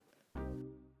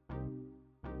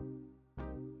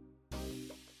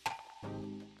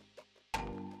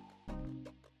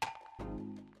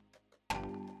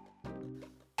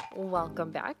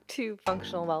Welcome back to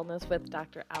Functional Wellness with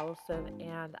Dr. Allison,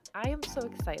 and I am so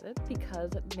excited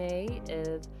because May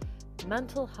is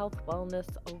Mental Health Wellness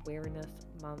Awareness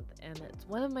Month, and it's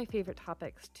one of my favorite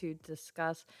topics to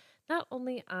discuss, not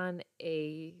only on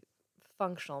a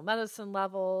functional medicine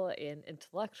level, an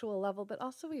intellectual level, but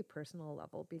also a personal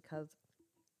level, because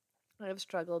I've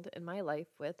struggled in my life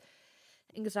with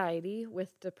anxiety,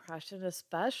 with depression,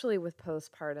 especially with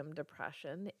postpartum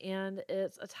depression. And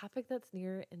it's a topic that's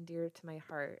near and dear to my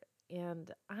heart.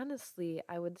 And honestly,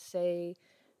 I would say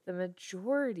the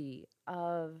majority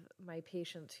of my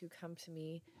patients who come to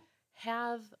me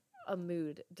have a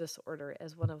mood disorder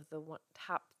as one of the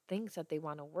top things that they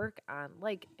want to work on,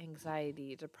 like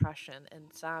anxiety, depression,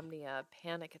 insomnia,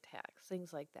 panic attacks,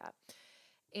 things like that.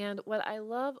 And what I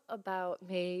love about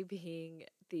May being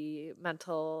the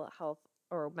mental health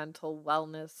or mental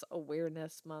wellness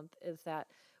awareness month is that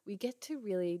we get to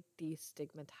really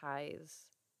destigmatize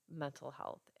mental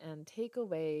health and take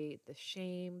away the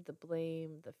shame, the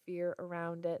blame, the fear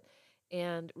around it,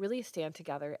 and really stand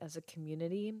together as a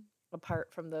community apart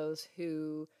from those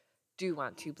who do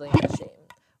want to blame and shame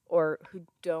or who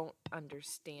don't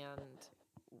understand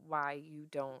why you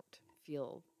don't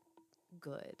feel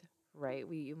good, right?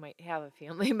 You might have a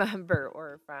family member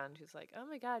or a friend who's like, "Oh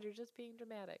my God, you're just being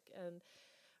dramatic." And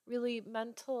really,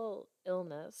 mental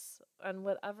illness on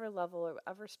whatever level or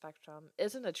whatever spectrum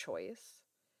isn't a choice.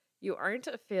 You aren't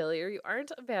a failure. You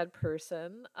aren't a bad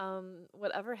person.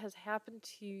 Whatever has happened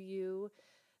to you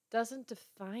doesn't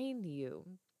define you.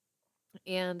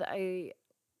 And I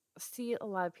see a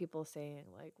lot of people saying,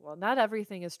 like, well, not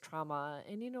everything is trauma.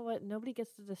 And you know what? Nobody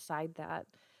gets to decide that.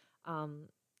 Um,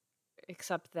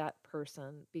 Accept that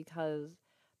person, because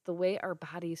the way our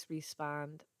bodies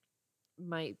respond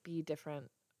might be different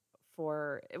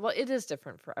it is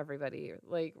different for everybody.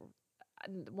 Like,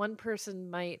 one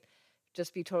person might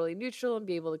just be totally neutral and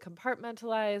be able to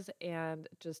compartmentalize and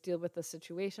just deal with the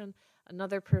situation.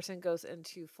 Another person goes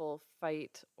into full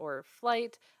fight or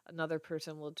flight. Another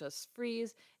person will just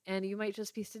freeze. And you might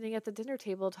just be sitting at the dinner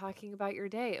table talking about your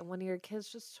day, and one of your kids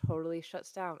just totally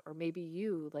shuts down. Or maybe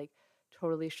you, like,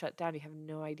 totally shut down. You have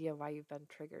no idea why you've been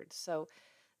triggered. So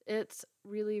it's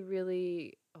really,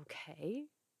 really okay.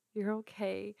 You're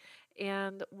okay.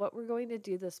 And what we're going to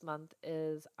do this month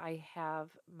is I have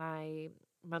my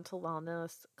mental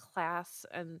wellness class,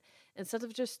 and instead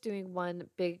of just doing one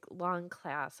big long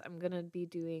class, I'm going to be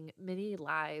doing mini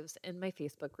lives in my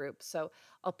Facebook group. So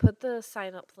I'll put the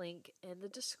sign up link in the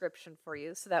description for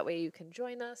you so that way you can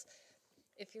join us.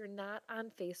 If you're not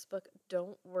on Facebook,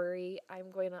 don't worry. I'm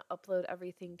going to upload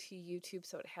everything to YouTube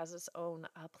so it has its own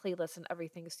playlist and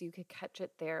everything, so you can catch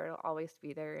it there. It'll always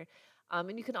be there.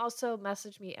 And you can also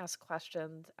message me, ask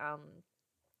questions.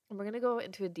 And we're going to go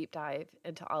into a deep dive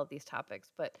into all of these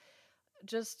topics. But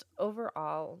just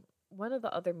overall, one of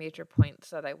the other major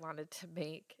points that I wanted to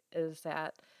make is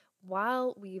that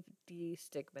while we've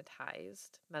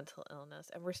destigmatized mental illness,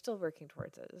 and we're still working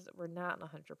towards it, we're not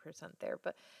 100% there,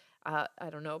 but I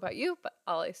don't know about you, but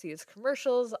all I see is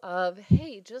commercials of,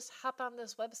 hey, just hop on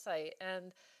this website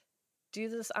and do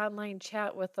this online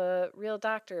chat with a real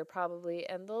doctor, probably,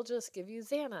 and they'll just give you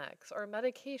Xanax or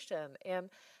medication. And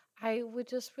I would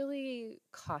just really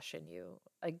caution you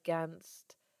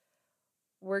against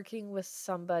working with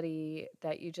somebody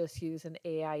that you just use an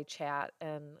AI chat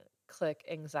and click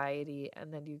anxiety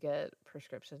and then you get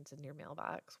prescriptions in your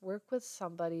mailbox. Work with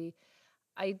somebody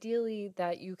ideally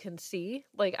that you can see.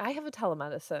 Like, I have a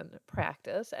telemedicine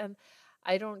practice and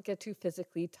I don't get to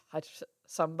physically touch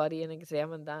somebody and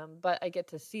examine them, but I get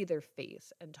to see their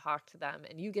face and talk to them,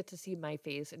 and you get to see my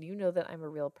face and you know that I'm a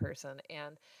real person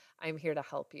and I'm here to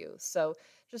help you. So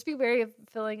just be wary of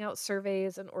filling out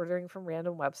surveys and ordering from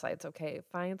random websites, okay?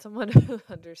 Find someone who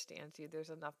understands you.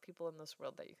 There's enough people in this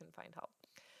world that you can find help.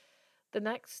 The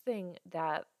next thing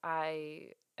that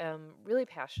I am really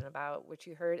passionate about, which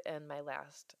you heard in my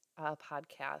last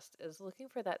podcast, is looking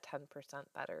for that 10%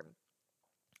 better.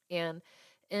 And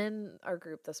in our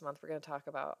group this month, we're going to talk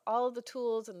about all of the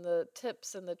tools and the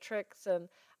tips and the tricks. And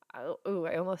I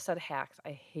almost said hacks.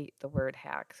 I hate the word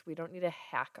hacks. We don't need to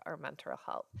hack our mental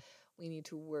health. We need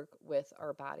to work with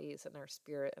our bodies and our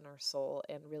spirit and our soul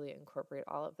and really incorporate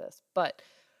all of this. But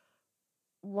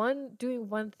doing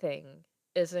one thing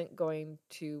isn't going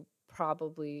to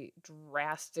probably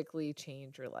drastically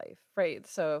change your life, right?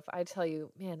 So if I tell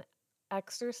you, man,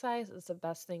 exercise is the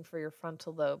best thing for your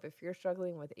frontal lobe. If you're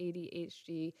struggling with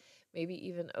ADHD, maybe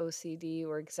even OCD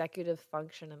or executive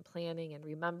function and planning and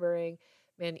remembering,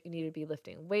 man, you need to be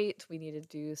lifting weights. We need to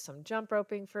do some jump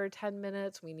roping for 10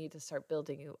 minutes. We need to start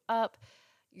building you up.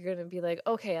 you're going to be like,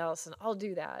 okay, Allison, I'll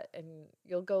do that. And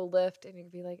you'll go lift and you'll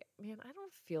be like, man, I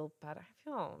don't feel better.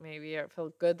 I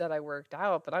feel good that I worked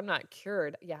out, but I'm not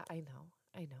cured. Yeah, I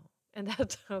know. And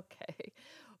that's okay.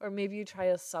 Or maybe you try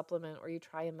a supplement or you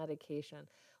try a medication.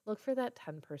 Look for that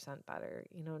 10% better.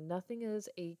 Nothing is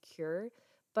a cure,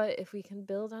 but if we can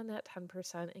build on that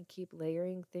 10% and keep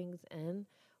layering things in,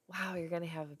 wow, you're going to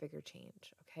have a bigger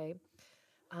change. Okay.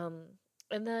 Um,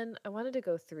 and then I wanted to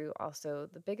go through also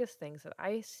the biggest things that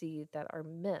I see that are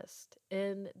missed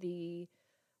in the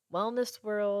wellness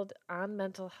world on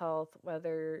mental health,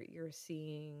 whether you're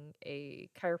seeing a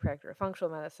chiropractor, a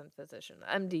functional medicine physician,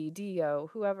 MD, DO,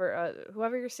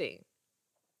 whoever you're seeing.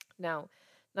 Now,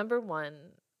 number one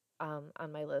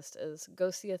on my list is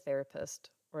go see a therapist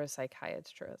or a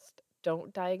psychiatrist.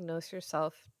 Don't diagnose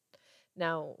yourself.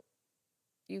 Now,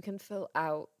 you can fill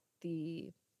out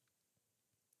the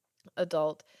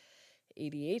adult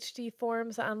ADHD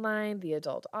forms online, the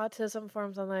adult autism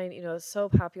forms online. It's so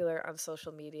popular on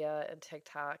social media and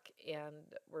TikTok, and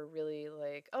we're really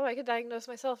like, oh, I could diagnose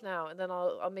myself now, and then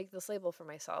I'll make this label for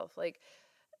myself. Like,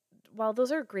 while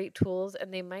those are great tools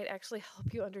and they might actually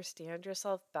help you understand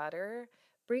yourself better,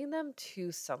 bring them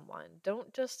to someone.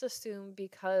 Don't just assume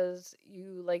because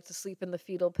you like to sleep in the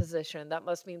fetal position, that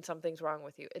must mean something's wrong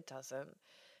with you. It doesn't,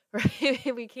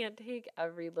 right? We can't take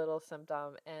every little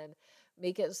symptom and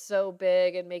make it so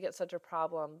big and make it such a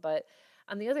problem. But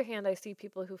on the other hand, I see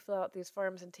people who fill out these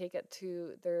forms and take it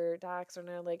to their docs and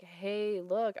they're like, hey,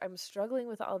 look, I'm struggling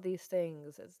with all these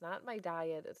things. It's not my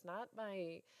diet. It's not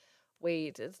my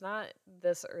weight. It's not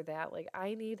this or that. Like,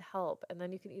 I need help. And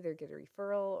then you can either get a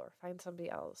referral or find somebody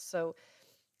else. So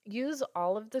use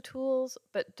all of the tools,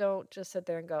 but don't just sit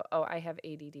there and go, oh, I have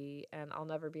ADD and I'll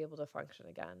never be able to function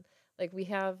again. Like, we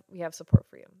have support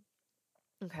for you.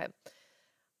 Okay.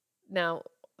 Now,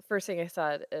 first thing I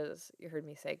said is you heard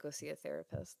me say go see a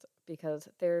therapist, because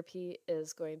therapy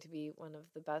is going to be one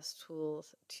of the best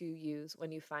tools to use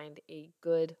when you find a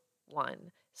good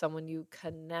one, someone you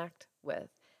connect with.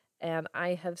 And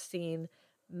I have seen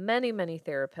many, many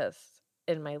therapists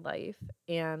in my life,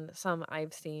 and some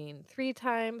I've seen 3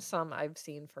 times, some I've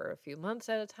seen for a few months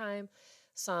at a time,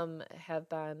 some have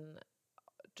been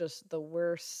just the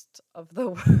worst of the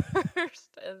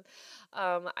worst. And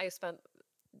I spent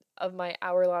of my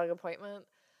hour-long appointment,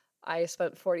 I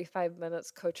spent 45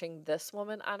 minutes coaching this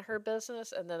woman on her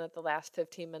business, and then at the last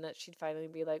 15 minutes, she'd finally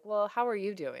be like, well, how are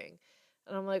you doing?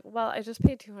 And I'm like, well, I just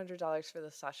paid $200 for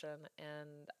the session,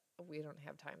 and we don't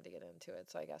have time to get into it,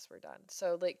 so I guess we're done.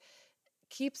 So, like,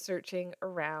 keep searching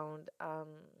around,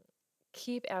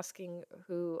 keep asking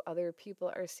who other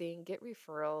people are seeing, get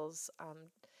referrals.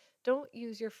 Don't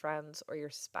use your friends or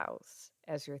your spouse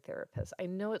as your therapist. I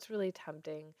know it's really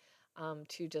tempting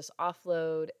to just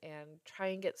offload and try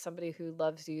and get somebody who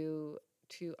loves you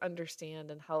to understand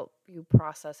and help you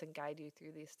process and guide you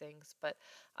through these things. But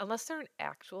unless they're an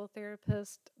actual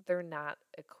therapist, they're not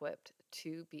equipped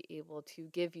to be able to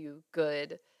give you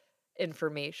good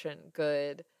information,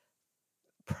 good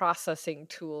processing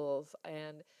tools,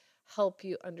 and help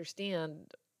you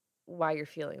understand why you're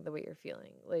feeling the way you're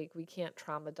feeling. Like, we can't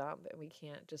trauma dump and we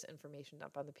can't just information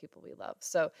dump on the people we love.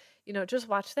 So, just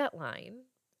watch that line,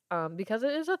 because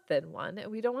it is a thin one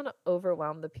and we don't want to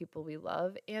overwhelm the people we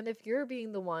love. And if you're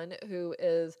being the one who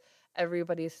is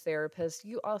everybody's therapist,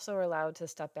 you also are allowed to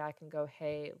step back and go,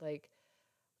 hey, like,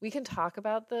 we can talk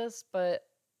about this, but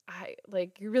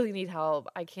you really need help.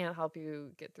 I can't help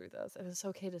you get through this. And it's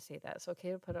okay to say that. It's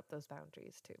okay to put up those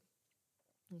boundaries too.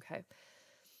 Okay.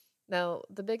 Now,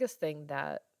 the biggest thing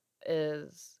that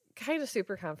is kind of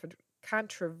super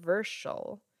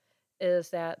controversial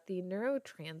is that the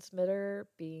neurotransmitter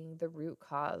being the root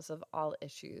cause of all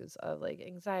issues of like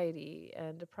anxiety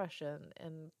and depression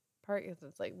and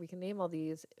Parkinson's, like we can name all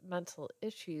these mental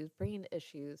issues, brain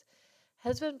issues,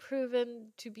 has been proven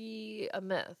to be a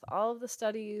myth. All of the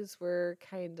studies were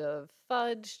kind of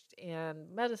fudged and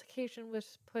medication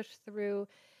was pushed through,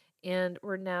 and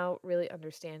we're now really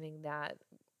understanding that,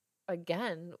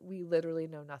 again, we literally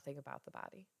know nothing about the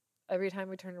body. Every time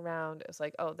we turn around, it's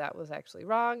like, oh, that was actually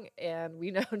wrong, and we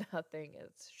know nothing.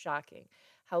 It's shocking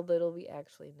how little we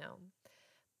actually know.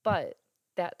 But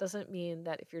that doesn't mean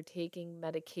that if you're taking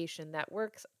medication that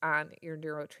works on your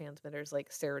neurotransmitters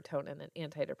like serotonin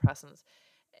and antidepressants,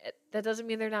 that doesn't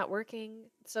mean they're not working.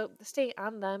 So stay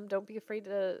on them. Don't be afraid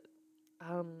to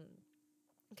um,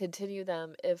 continue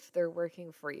them if they're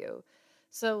working for you.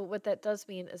 So what that does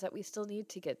mean is that we still need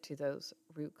to get to those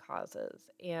root causes.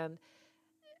 And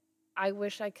I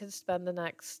wish I could spend the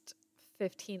next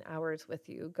 15 hours with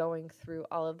you going through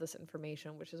all of this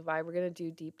information, which is why we're going to do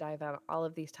deep dive on all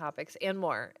of these topics and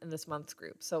more in this month's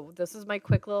group. So this is my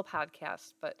quick little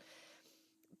podcast, but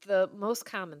the most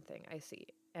common thing I see,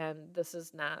 and this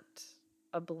is not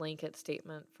a blanket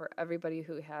statement for everybody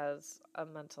who has a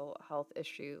mental health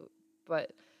issue,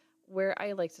 but where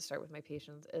I like to start with my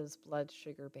patients is blood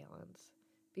sugar balance,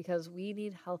 because we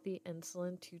need healthy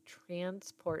insulin to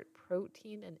transport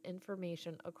protein and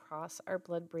information across our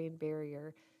blood-brain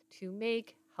barrier to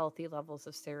make healthy levels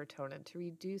of serotonin to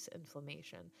reduce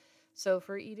inflammation. So if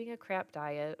we're eating a crap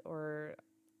diet, or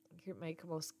my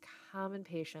most common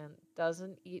patient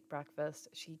doesn't eat breakfast,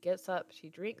 she gets up, she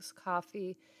drinks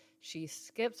coffee, she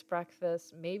skips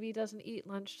breakfast, maybe doesn't eat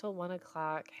lunch till 1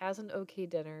 o'clock, has an okay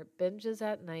dinner, binges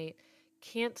at night,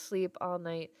 can't sleep all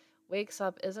night, wakes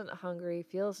up, isn't hungry,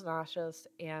 feels nauseous,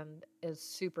 and is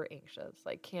super anxious.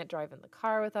 Like, can't drive in the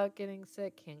car without getting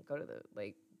sick, can't go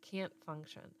to can't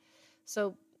function.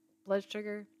 So, blood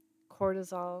sugar,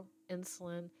 cortisol,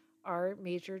 insulin are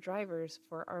major drivers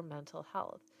for our mental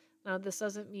health. Now, this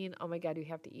doesn't mean, oh my God, you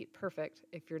have to eat perfect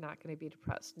if you're not going to be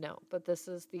depressed. No, but this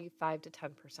is the 5 to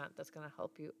 10% that's going to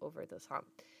help you over this hump.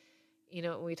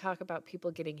 When we talk about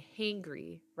people getting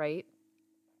hangry, right?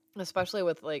 Especially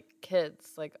with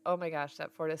kids, oh my gosh,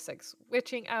 that 4 to 6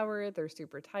 witching hour, they're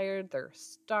super tired, they're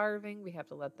starving, we have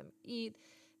to let them eat.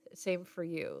 Same for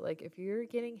you. If you're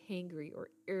getting hangry or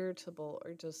irritable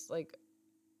or just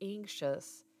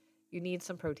anxious, you need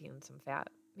some protein and some fat,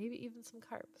 maybe even some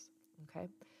carbs. Okay.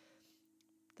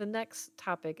 The next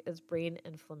topic is brain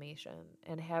inflammation,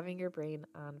 and having your brain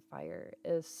on fire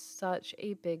is such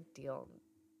a big deal.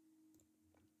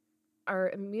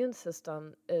 Our immune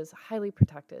system is highly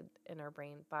protected in our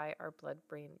brain by our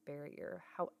blood-brain barrier.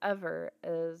 However,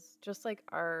 is just like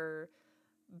our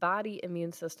body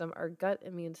immune system, our gut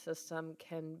immune system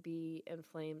can be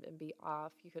inflamed and be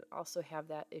off. You could also have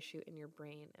that issue in your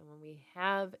brain. And when we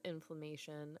have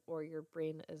inflammation, or your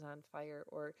brain is on fire,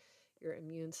 or your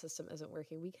immune system isn't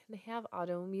working, we can have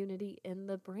autoimmunity in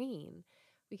the brain.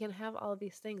 We can have all of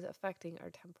these things affecting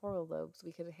our temporal lobes.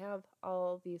 We could have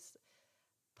all these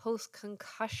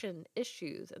post-concussion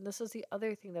issues. And this is the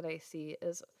other thing that I see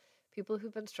is people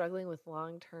who've been struggling with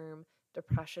long-term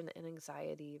depression and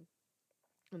anxiety,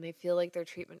 and they feel like they're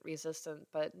treatment resistant,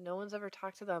 but no one's ever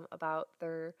talked to them about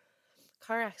their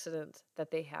car accident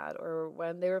that they had, or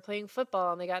when they were playing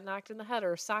football and they got knocked in the head,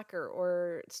 or soccer,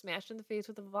 or smashed in the face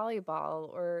with a volleyball,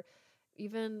 or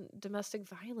even domestic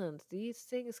violence. These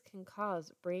things can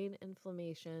cause brain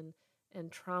inflammation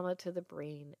and trauma to the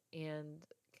brain and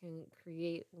can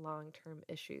create long-term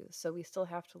issues. So we still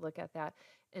have to look at that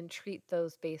and treat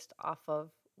those based off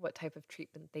of what type of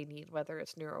treatment they need, whether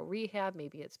it's neuro rehab,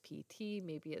 maybe it's PT,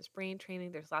 maybe it's brain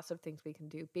training. There's lots of things we can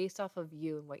do based off of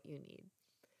you and what you need.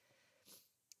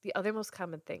 The other most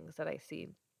common things that I see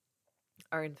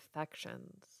are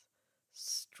infections.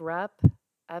 Strep,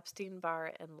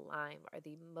 Epstein-Barr, and Lyme are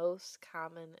the most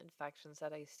common infections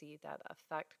that I see that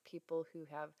affect people who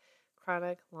have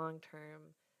chronic long-term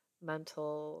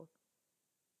mental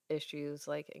issues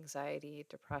like anxiety,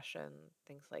 depression,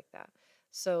 things like that.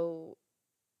 So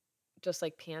just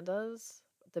like pandas,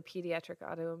 the pediatric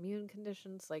autoimmune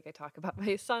conditions, like I talk about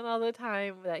my son all the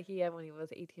time, that he had when he was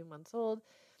 18 months old,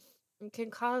 it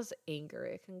can cause anger,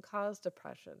 it can cause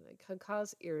depression, it can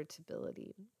cause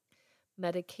irritability.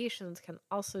 Medications can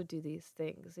also do these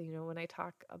things. When I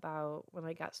talk about when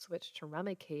I got switched to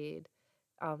Remicade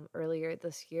earlier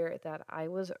this year, that I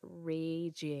was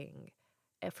raging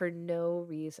for no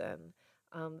reason.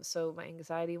 So my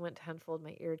anxiety went tenfold,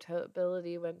 my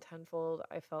irritability went tenfold.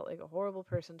 I felt like a horrible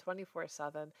person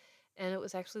 24/7. And it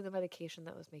was actually the medication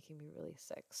that was making me really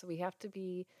sick. So we have to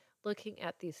be looking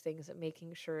at these things and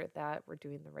making sure that we're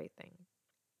doing the right thing.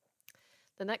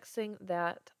 The next thing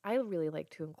that I really like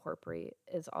to incorporate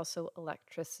is also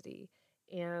electricity.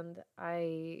 And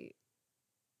I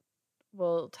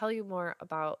will tell you more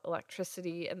about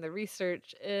electricity and the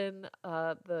research in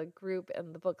the group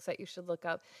and the books that you should look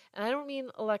up. And I don't mean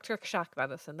electric shock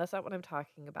medicine. That's not what I'm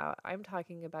talking about. I'm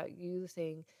talking about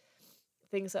using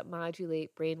things that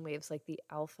modulate brain waves like the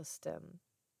alpha stim,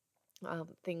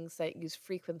 things that use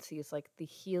frequencies like the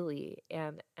Healy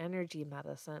and energy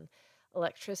medicine.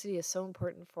 Electricity is so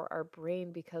important for our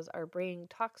brain because our brain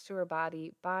talks to our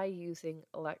body by using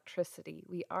electricity.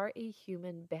 We are a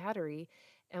human battery,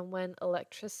 and when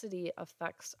electricity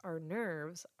affects our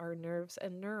nerves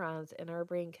and neurons in our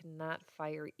brain cannot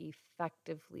fire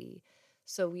effectively.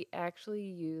 So we actually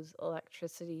use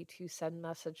electricity to send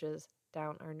messages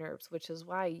down our nerves, which is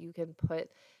why you can put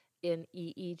in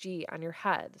EEG on your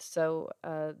head. So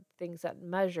things that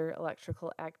measure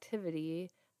electrical activity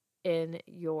in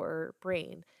your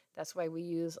brain. That's why we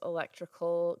use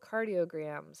electrical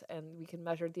cardiograms, and we can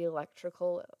measure the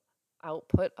electrical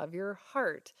output of your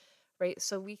heart, right?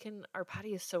 So our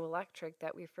body is so electric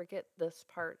that we forget this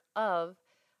part of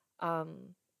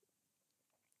um,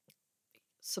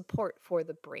 support for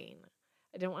the brain.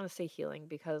 I didn't want to say healing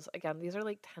because, again, these are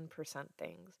like 10%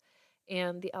 things.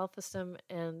 And the alpha stim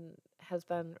has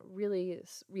been really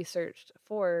researched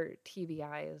for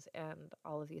TBIs and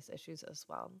all of these issues as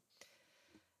well.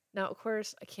 Now, of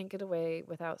course, I can't get away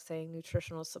without saying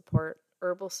nutritional support,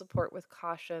 herbal support with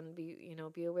caution.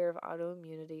 Be aware of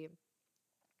autoimmunity.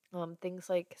 Things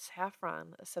like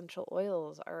saffron, essential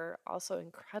oils are also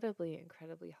incredibly,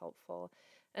 incredibly helpful.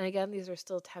 And again, these are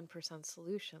still 10%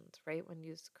 solutions, right, when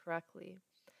used correctly.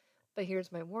 But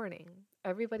here's my warning.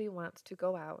 Everybody wants to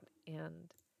go out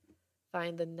and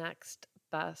find the next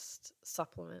best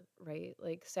supplement, right?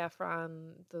 Like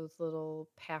saffron, those little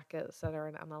packets that are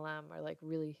an MLM are like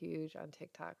really huge on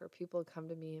TikTok, or people come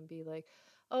to me and be like,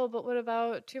 oh, but what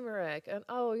about turmeric? And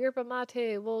oh, yerba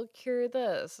mate will cure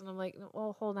this. And I'm like,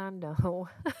 well, hold on, no.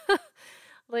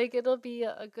 Like it'll be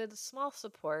a good small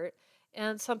support,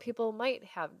 and some people might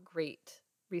have great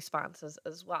responses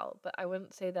as well. But I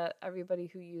wouldn't say that everybody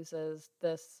who uses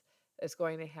this is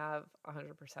going to have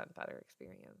 100% better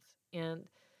experience. And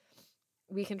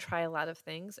we can try a lot of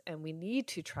things, and we need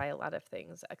to try a lot of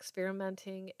things,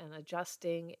 experimenting and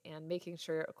adjusting and making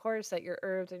sure, of course, that your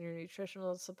herbs and your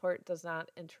nutritional support does not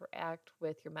interact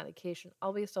with your medication.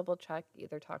 Always double check,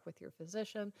 either talk with your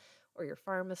physician or your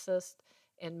pharmacist,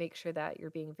 and make sure that you're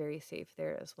being very safe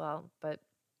there as well. But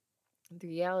the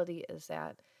reality is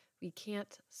that we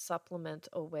can't supplement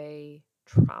away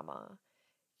trauma.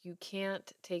 You can't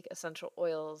take essential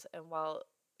oils, and while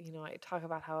I talk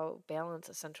about how balanced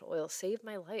essential oils saved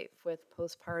my life with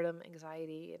postpartum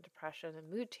anxiety and depression and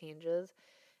mood changes,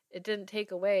 it didn't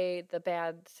take away the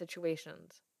bad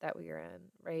situations that we are in,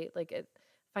 right?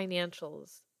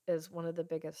 Financials is one of the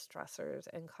biggest stressors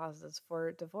and causes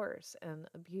for divorce and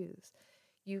abuse.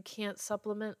 You can't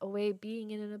supplement away being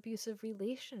in an abusive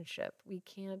relationship. We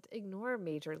can't ignore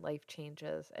major life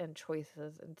changes and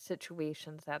choices and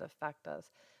situations that affect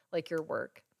us, like your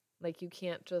work. Like you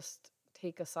can't just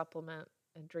take a supplement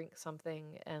and drink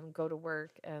something and go to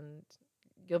work and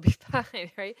you'll be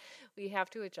fine, right? We have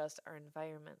to adjust our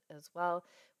environment as well.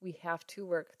 We have to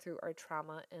work through our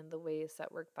trauma in the ways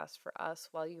that work best for us.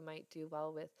 While you might do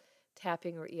well with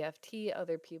tapping or EFT,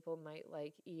 other people might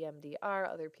like EMDR,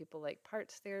 other people like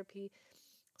parts therapy.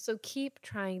 So keep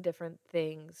trying different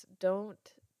things.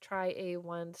 Don't try a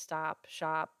one-stop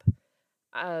shop.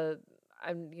 I'm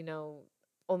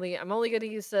only going to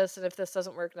use this, and if this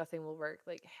doesn't work, nothing will work.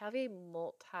 Like, have a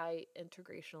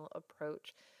multi-integrational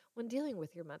approach when dealing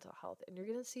with your mental health, and you're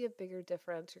going to see a bigger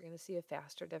difference. You're going to see a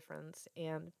faster difference.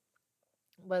 And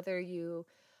whether you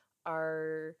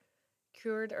are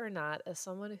cured or not, as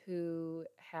someone who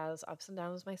has ups and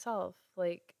downs myself,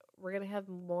 like, we're going to have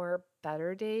more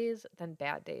better days than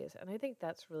bad days. And I think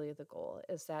that's really the goal,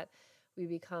 is that we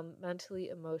become mentally,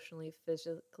 emotionally,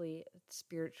 physically,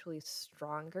 spiritually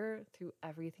stronger through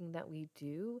everything that we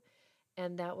do.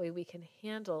 And that way we can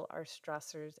handle our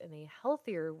stressors in a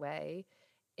healthier way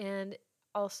and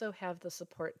also have the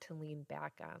support to lean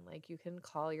back on. Like you can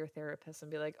call your therapist and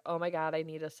be like, oh my God, I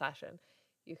need a session.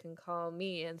 You can call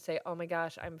me and say, oh my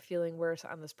gosh, I'm feeling worse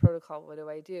on this protocol. What do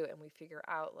I do? And we figure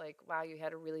out like, wow, you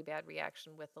had a really bad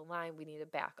reaction with the Lyme. We need to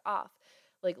back off.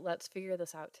 Like, let's figure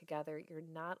this out together. You're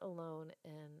not alone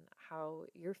in how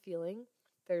you're feeling.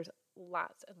 There's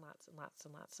lots and lots and lots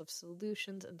and lots of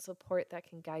solutions and support that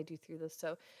can guide you through this.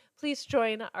 So please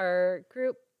join our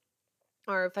group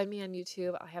or find me on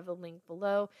YouTube. I'll have a link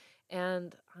below,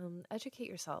 and educate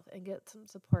yourself and get some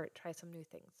support. Try some new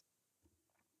things.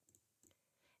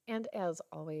 And as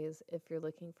always, if you're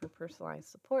looking for personalized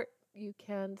support, you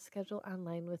can schedule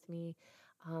online with me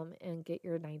and get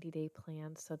your 90-day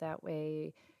plan. So that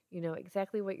way, you know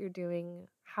exactly what you're doing,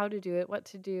 how to do it, what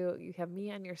to do. You have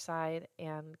me on your side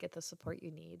and get the support you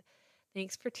need.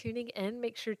 Thanks for tuning in.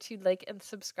 Make sure to like and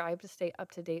subscribe to stay up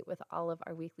to date with all of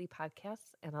our weekly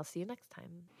podcasts, and I'll see you next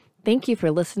time. Thank you for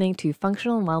listening to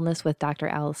Functional Wellness with Dr.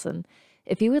 Allison.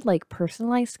 If you would like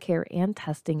personalized care and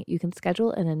testing, you can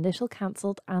schedule an initial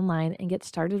consult online and get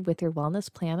started with your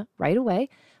wellness plan right away,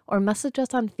 or message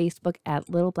us on Facebook at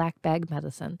Little Black Bag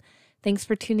Medicine. Thanks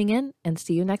for tuning in, and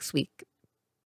see you next week.